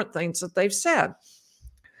different things that they've said.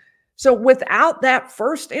 So without that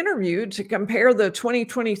first interview to compare the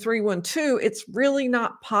 2023 one too, it's really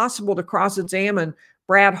not possible to cross-examine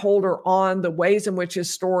Brad Holder on the ways in which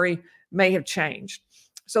his story may have changed.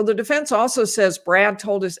 So the defense also says Brad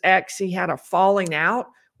told his ex he had a falling out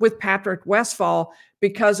with Patrick Westphal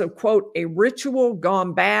because of, quote, a ritual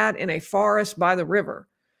gone bad in a forest by the river.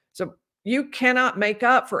 So you cannot make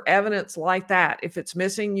up for evidence like that. If it's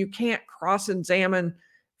missing, you can't cross-examine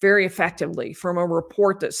very effectively from a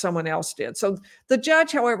report that someone else did. So the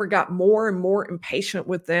judge, however, got more and more impatient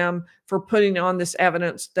with them for putting on this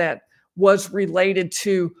evidence that was related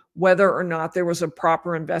to whether or not there was a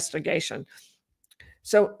proper investigation.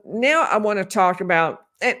 So now I want to talk about,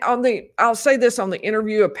 and I'll say this on the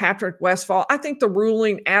interview of Patrick Westphal. I think the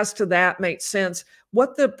ruling as to that makes sense.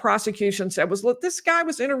 What the prosecution said was, look, this guy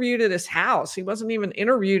was interviewed at his house. He wasn't even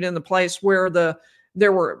interviewed in the place where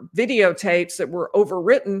there were videotapes that were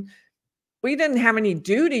overwritten. We didn't have any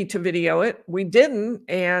duty to video it. We didn't.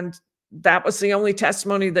 And that was the only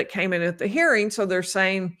testimony that came in at the hearing. So they're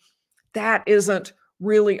saying that isn't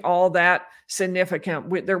really all that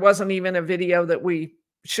significant. There wasn't even a video that we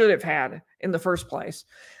should have had in the first place.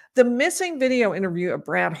 The missing video interview of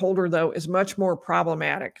Brad Holder, though, is much more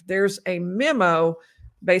problematic. There's a memo,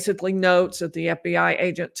 basically notes that the FBI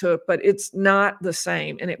agent took, but it's not the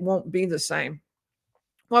same, and it won't be the same.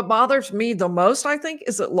 What bothers me the most, I think,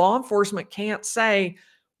 is that law enforcement can't say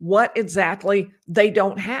what exactly they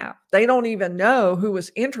don't have. They don't even know who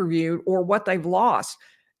was interviewed or what they've lost.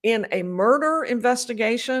 In a murder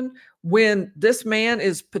investigation, when this man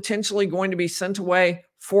is potentially going to be sent away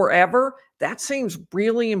forever, that seems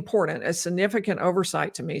really important, a significant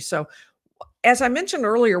oversight to me. So, as I mentioned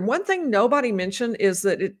earlier, one thing nobody mentioned is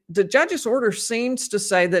that the judge's order seems to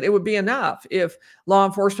say that it would be enough if law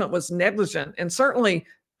enforcement was negligent, and certainly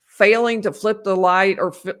failing to flip the light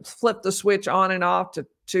or flip the switch on and off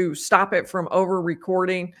to stop it from over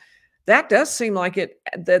recording. That does seem like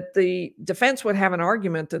that the defense would have an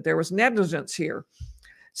argument that there was negligence here.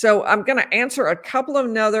 So I'm going to answer a couple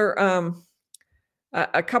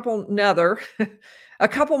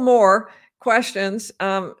more questions.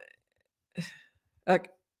 Well,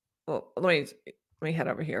 let me head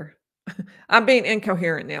over here. I'm being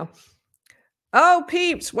incoherent now. Oh,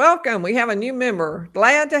 Peeps, welcome. We have a new member.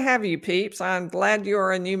 Glad to have you, Peeps. I'm glad you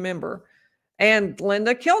are a new member. And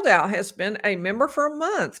Glenda Kildow has been a member for a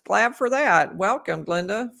month. Glad for that. Welcome,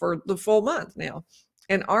 Glenda, for the full month now.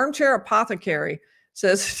 And Armchair Apothecary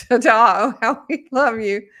says, ta-da, how we love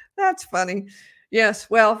you. That's funny. Yes,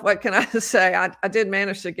 well, what can I say? I did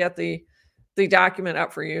manage to get the document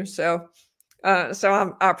up for you. So I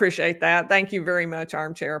appreciate that. Thank you very much,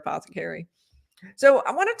 Armchair Apothecary. So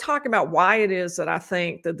I want to talk about why it is that I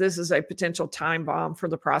think that this is a potential time bomb for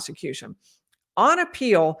the prosecution. On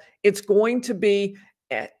appeal, it's going to be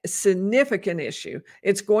a significant issue.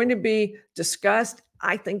 It's going to be discussed.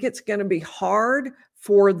 I think it's going to be hard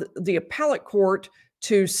for the appellate court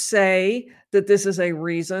to say that this is a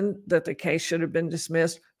reason that the case should have been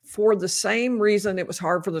dismissed for the same reason it was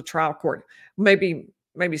hard for the trial court. Maybe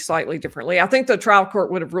slightly differently. I think the trial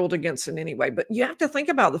court would have ruled against it anyway, but you have to think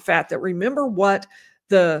about the fact that remember what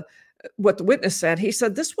the witness said. He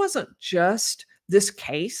said, this wasn't just this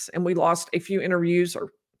case and we lost a few interviews or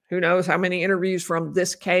who knows how many interviews from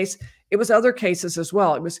this case. It was other cases as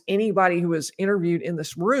well. It was anybody who was interviewed in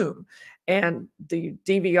this room and the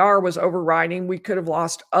DVR was overriding. We could have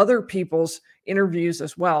lost other people's interviews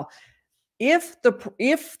as well. If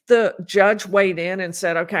the judge weighed in and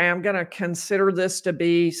said, okay, I'm going to consider this to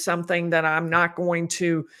be something that I'm going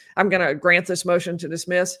to grant this motion to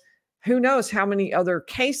dismiss, who knows how many other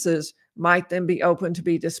cases might then be open to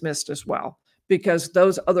be dismissed as well, because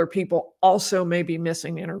those other people also may be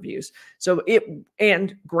missing interviews.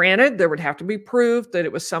 And granted, there would have to be proof that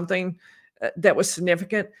it was something that was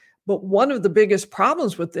significant. But one of the biggest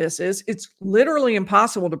problems with this is it's literally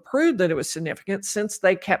impossible to prove that it was significant since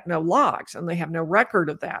they kept no logs and they have no record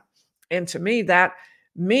of that. And to me, that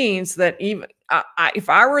means that even if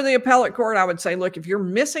I were the appellate court, I would say, look, if you're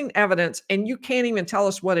missing evidence and you can't even tell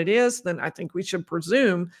us what it is, then I think we should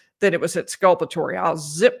presume that it was exculpatory. I'll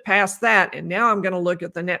zip past that. And now I'm going to look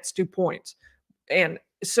at the next 2 points. And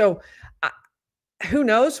so who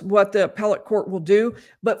knows what the appellate court will do,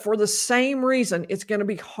 but for the same reason, it's going to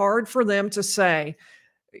be hard for them to say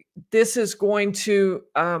this is going to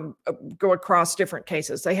go across different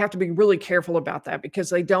cases. They have to be really careful about that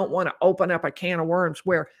because they don't want to open up a can of worms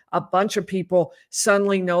where a bunch of people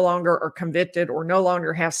suddenly no longer are convicted or no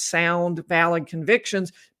longer have sound, valid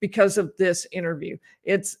convictions because of this interview.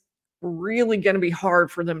 It's really going to be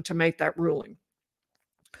hard for them to make that ruling.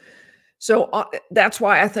 So that's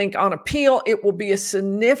why I think on appeal, it will be a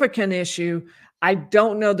significant issue. I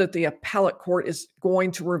don't know that the appellate court is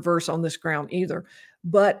going to reverse on this ground either.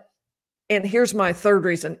 And here's my third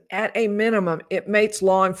reason. At a minimum, it makes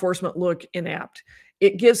law enforcement look inept.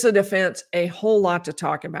 It gives the defense a whole lot to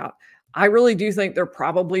talk about. I really do think there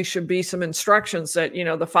probably should be some instructions that,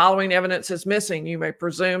 the following evidence is missing. You may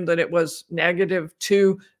presume that it was negative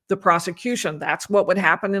to the prosecution. That's what would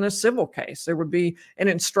happen in a civil case. There would be an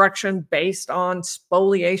instruction based on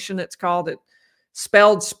spoliation. It's called it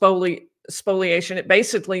spelled spoliation. It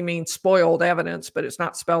basically means spoiled evidence, but it's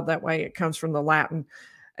not spelled that way. It comes from the Latin.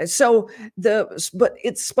 And so but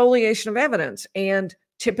it's spoliation of evidence. And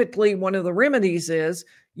typically one of the remedies is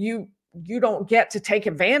you don't get to take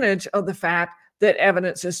advantage of the fact that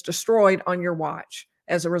evidence is destroyed on your watch.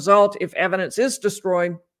 As a result, if evidence is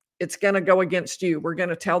destroyed, it's going to go against you. We're going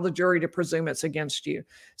to tell the jury to presume it's against you.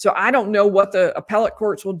 So I don't know what the appellate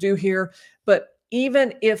courts will do here, but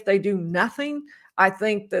even if they do nothing, I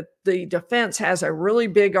think that the defense has a really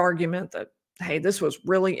big argument that, hey, this was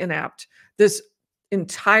really inept.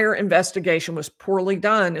 entire investigation was poorly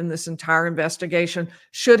done, and this entire investigation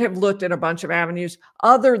should have looked at a bunch of avenues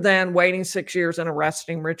other than waiting 6 years and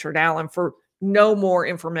arresting Richard Allen for no more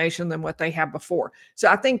information than what they had before. So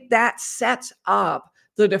I think that sets up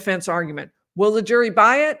the defense argument. Will the jury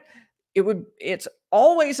buy it? It's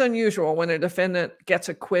always unusual when a defendant gets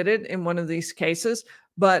acquitted in one of these cases,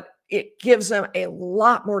 but it gives them a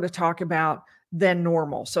lot more to talk about than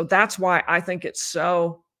normal. So that's why I think it's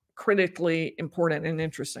so critically important and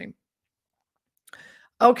interesting.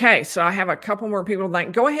 Okay, so I have a couple more people to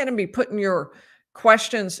thank. Go ahead and be putting your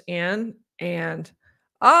questions in. And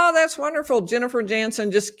oh, that's wonderful. Jennifer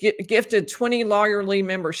Jansen just gifted 20 Lawyerly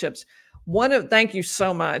memberships. Thank you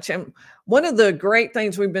so much. And one of the great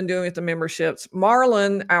things we've been doing with the memberships,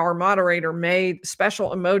 Marlon, our moderator, made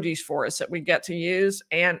special emojis for us that we get to use.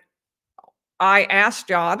 And I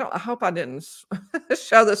asked y'all, I hope I didn't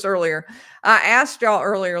show this earlier. I asked y'all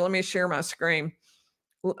earlier, let me share my screen.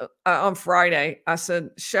 On Friday, I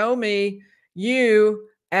said, show me you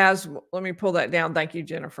as, let me pull that down. Thank you,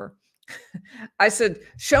 Jennifer. I said,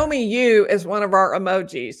 show me you as one of our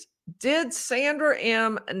emojis. Did Sandra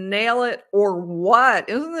M nail it or what?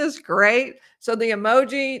 Isn't this great? So the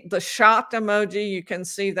emoji, the shocked emoji, you can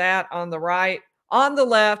see that on the right. On the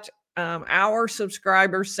left, our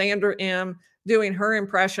subscriber, Sandra M, doing her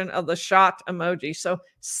impression of the shocked emoji. So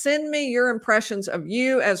send me your impressions of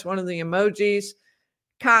you as one of the emojis,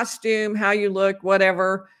 costume, how you look,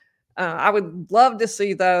 whatever. I would love to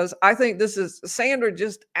see those. I think Sandra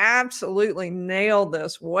just absolutely nailed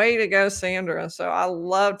this. Way to go, Sandra. So I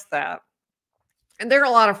loved that. And they're a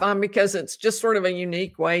lot of fun because it's just sort of a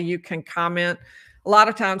unique way you can comment. A lot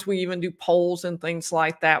of times we even do polls and things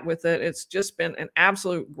like that with it. It's just been an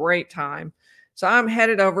absolute great time. So I'm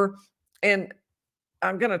headed over and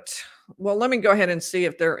I'm going to, well, let me go ahead and see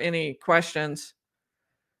if there are any questions.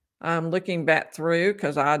 I'm looking back through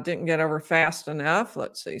because I didn't get over fast enough.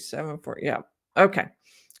 Let's see, 7-4. Yeah. Okay.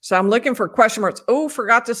 So I'm looking for question marks. Oh,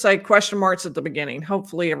 forgot to say question marks at the beginning.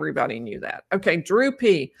 Hopefully everybody knew that. Okay. Drew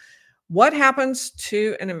P. What happens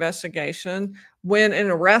to an investigation when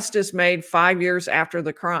an arrest is made 5 years after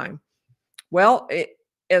the crime? Well,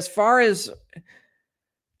 as far as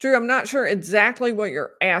Drew, I'm not sure exactly what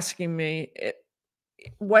you're asking me.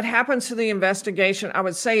 What happens to the investigation, I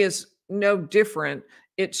would say, is no different.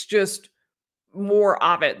 It's just more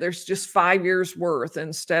of it. There's just 5 years worth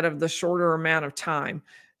instead of the shorter amount of time.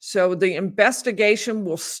 So the investigation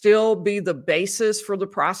will still be the basis for the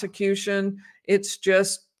prosecution. It's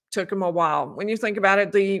just took them a while. When you think about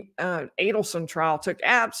it, the Adelson trial took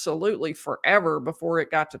absolutely forever before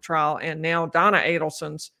it got to trial. And now Donna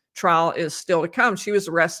Adelson's trial is still to come. She was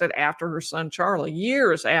arrested after her son, Charlie,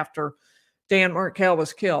 years after Dan Markell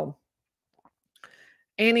was killed.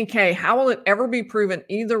 Annie K., how will it ever be proven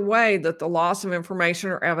either way that the loss of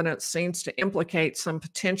information or evidence seems to implicate some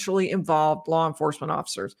potentially involved law enforcement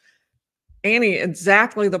officers? Annie,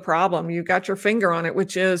 exactly the problem. You got your finger on it,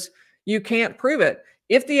 which is you can't prove it.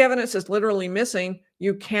 If the evidence is literally missing,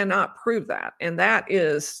 you cannot prove that. And that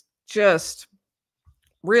is just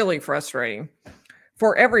really frustrating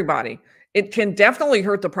for everybody. It can definitely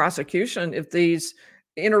hurt the prosecution if these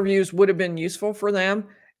interviews would have been useful for them.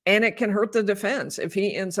 And it can hurt the defense if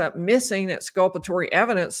he ends up missing exculpatory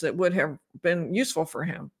evidence that would have been useful for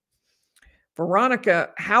him. Veronica,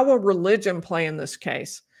 how will religion play in this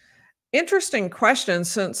case? Interesting question,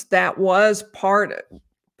 since that was part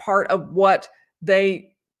of what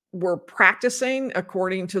they were practicing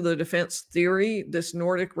according to the defense theory, this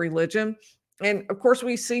Nordic religion. And of course,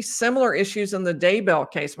 we see similar issues in the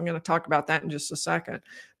Daybell case. I'm going to talk about that in just a second.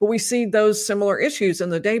 But we see those similar issues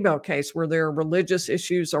in the Daybell case where there are religious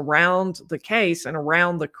issues around the case and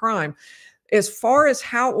around the crime. As far as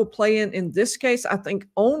how it will play in this case, I think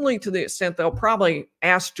only to the extent they'll probably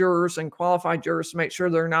ask jurors and qualified jurors to make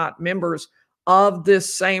sure they're not members of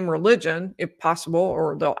this same religion, if possible,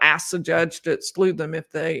 or they'll ask the judge to exclude them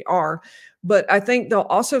if they are. But I think they'll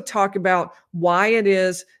also talk about why it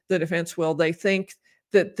is the defense will. They think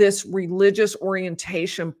that this religious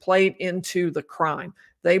orientation played into the crime.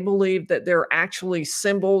 They believe that there are actually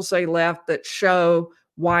symbols they left that show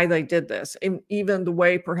why they did this. And even the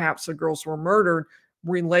way perhaps the girls were murdered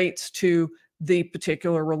relates to the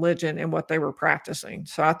particular religion and what they were practicing.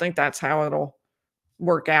 So I think that's how it'll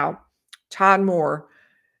work out. Todd Moore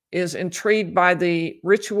is intrigued by the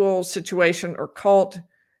ritual situation or cult.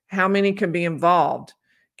 How many can be involved?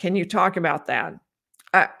 Can you talk about that?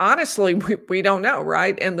 Honestly, we don't know,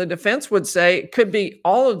 right? And the defense would say it could be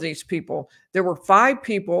all of these people. There were 5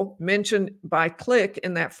 people mentioned by Click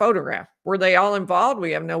in that photograph. Were they all involved?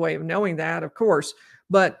 We have no way of knowing that, of course.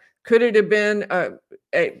 But could it have been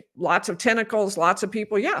lots of tentacles, lots of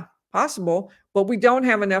people. Yeah, possible, but we don't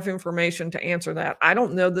have enough information to answer that. I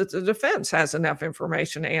don't know that the defense has enough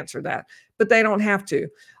information to answer that, but they don't have to.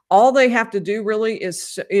 All they have to do really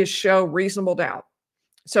is show reasonable doubt.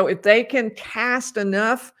 So if they can cast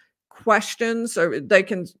enough questions, or they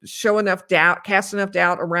can show enough doubt, cast enough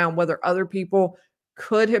doubt around whether other people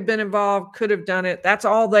could have been involved, could have done it, that's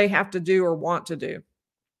all they have to do or want to do.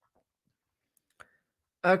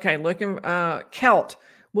 Okay, looking, Kelt,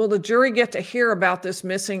 will the jury get to hear about this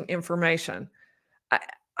missing information?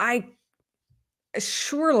 I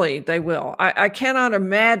surely they will. I cannot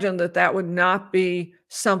imagine that that would not be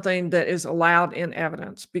something that is allowed in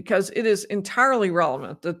evidence, because it is entirely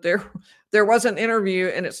relevant that there was an interview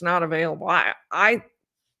and it's not available. I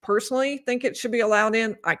personally think it should be allowed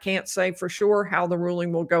in. I can't say for sure how the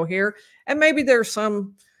ruling will go here, and maybe there's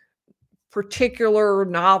some particular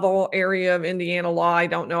novel area of Indiana law. I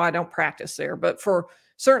don't know. I don't practice there, but for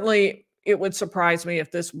certainly it would surprise me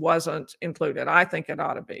if this wasn't included. I think it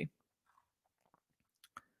ought to be.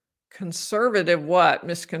 Conservative what?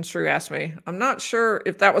 Miss Construe asked me. I'm not sure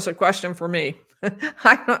if that was a question for me.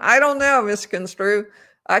 I don't know, Miss Construe.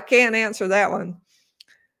 I can't answer that one.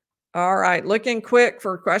 All right, looking quick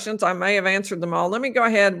for questions. I may have answered them all. Let me go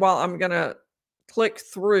ahead while I'm going to click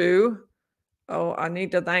through. Oh, I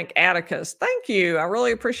need to thank Atticus. Thank you. I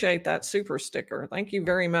really appreciate that super sticker. Thank you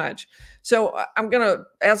very much. So I'm going to,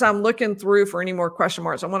 as I'm looking through for any more question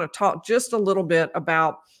marks, I want to talk just a little bit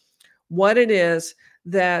about what it is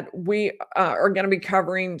that we are going to be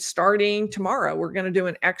covering starting tomorrow. We're going to do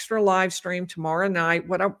an extra live stream tomorrow night.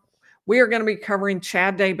 We are going to be covering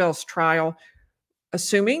Chad Daybell's trial.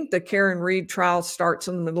 Assuming the Karen Read trial starts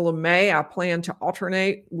in the middle of May, I plan to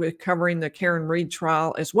alternate with covering the Karen Read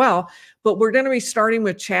trial as well. But we're going to be starting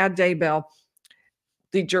with Chad Daybell.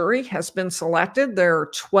 The jury has been selected. There are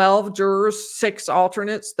 12 jurors, 6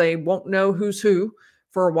 alternates. They won't know who's who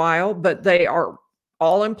for a while, but they are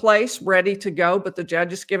all in place, ready to go. But the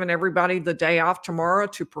judge is giving everybody the day off tomorrow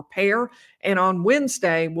to prepare. And on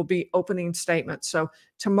Wednesday will be opening statements. So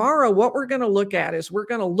tomorrow, what we're going to look at is we're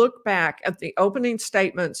going to look back at the opening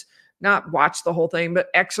statements, not watch the whole thing, but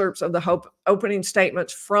excerpts of the opening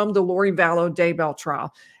statements from the Lori Vallow Daybell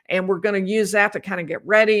trial. And we're going to use that to kind of get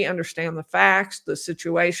ready, understand the facts, the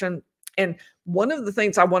situation. And one of the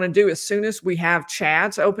things I want to do as soon as we have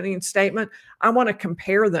Chad's opening statement, I want to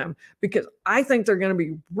compare them, because I think they're going to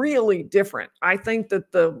be really different. I think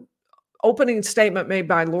that the opening statement made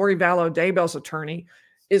by Lori Vallow Daybell's attorney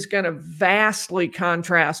is going to vastly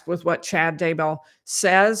contrast with what Chad Daybell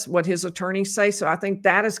says, what his attorneys say. So I think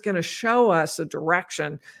that is going to show us a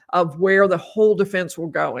direction of where the whole defense will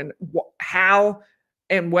go, and how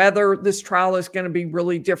and whether this trial is going to be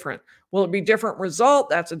really different. Will it be different result?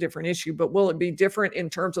 That's a different issue. But will it be different in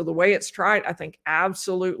terms of the way it's tried? I think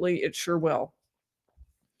absolutely it sure will.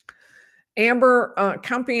 Amber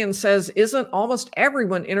Campion says, isn't almost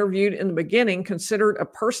everyone interviewed in the beginning considered a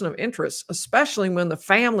person of interest, especially when the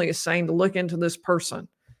family is saying to look into this person?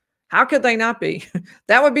 How could they not be?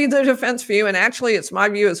 That would be the defense view. And actually, it's my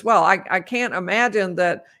view as well. I can't imagine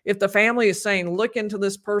that if the family is saying, look into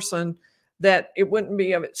this person, that it wouldn't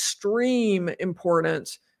be of extreme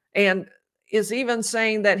importance, and is even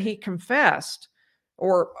saying that he confessed,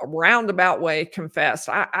 or a roundabout way confessed.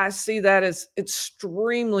 I see that as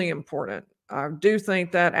extremely important. I do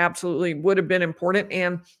think that absolutely would have been important.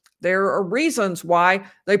 And there are reasons why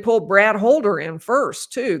they pulled Brad Holder in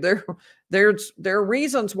first, too. There are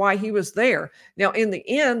reasons why he was there. Now, in the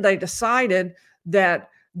end, they decided that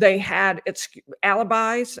they had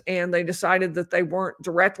alibis, and they decided that they weren't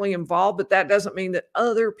directly involved, but that doesn't mean that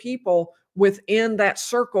other people within that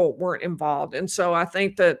circle weren't involved. And so I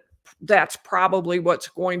think that that's probably what's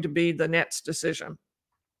going to be the next decision.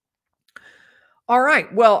 All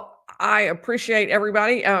right. Well, I appreciate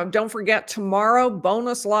everybody. Don't forget, tomorrow,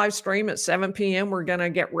 bonus live stream at 7 p.m. We're going to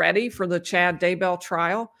get ready for the Chad Daybell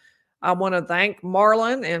trial. I want to thank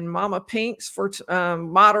Marlon and Mama Pinks for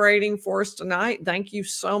moderating for us tonight. Thank you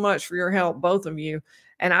so much for your help, both of you.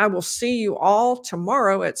 And I will see you all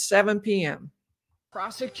tomorrow at 7 p.m.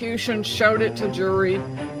 Prosecution showed it to jury,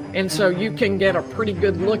 and so you can get a pretty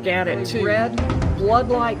good look at it too. Red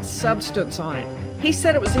blood-like substance on it. He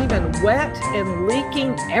said it was even wet and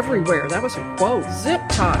leaking everywhere. That was a quote. Zip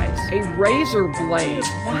ties, a razor blade.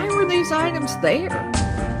 Why were these items there?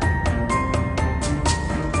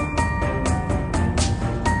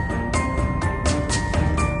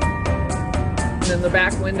 And in the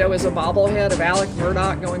back window is a bobblehead of Alec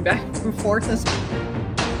Murdaugh going back and forth.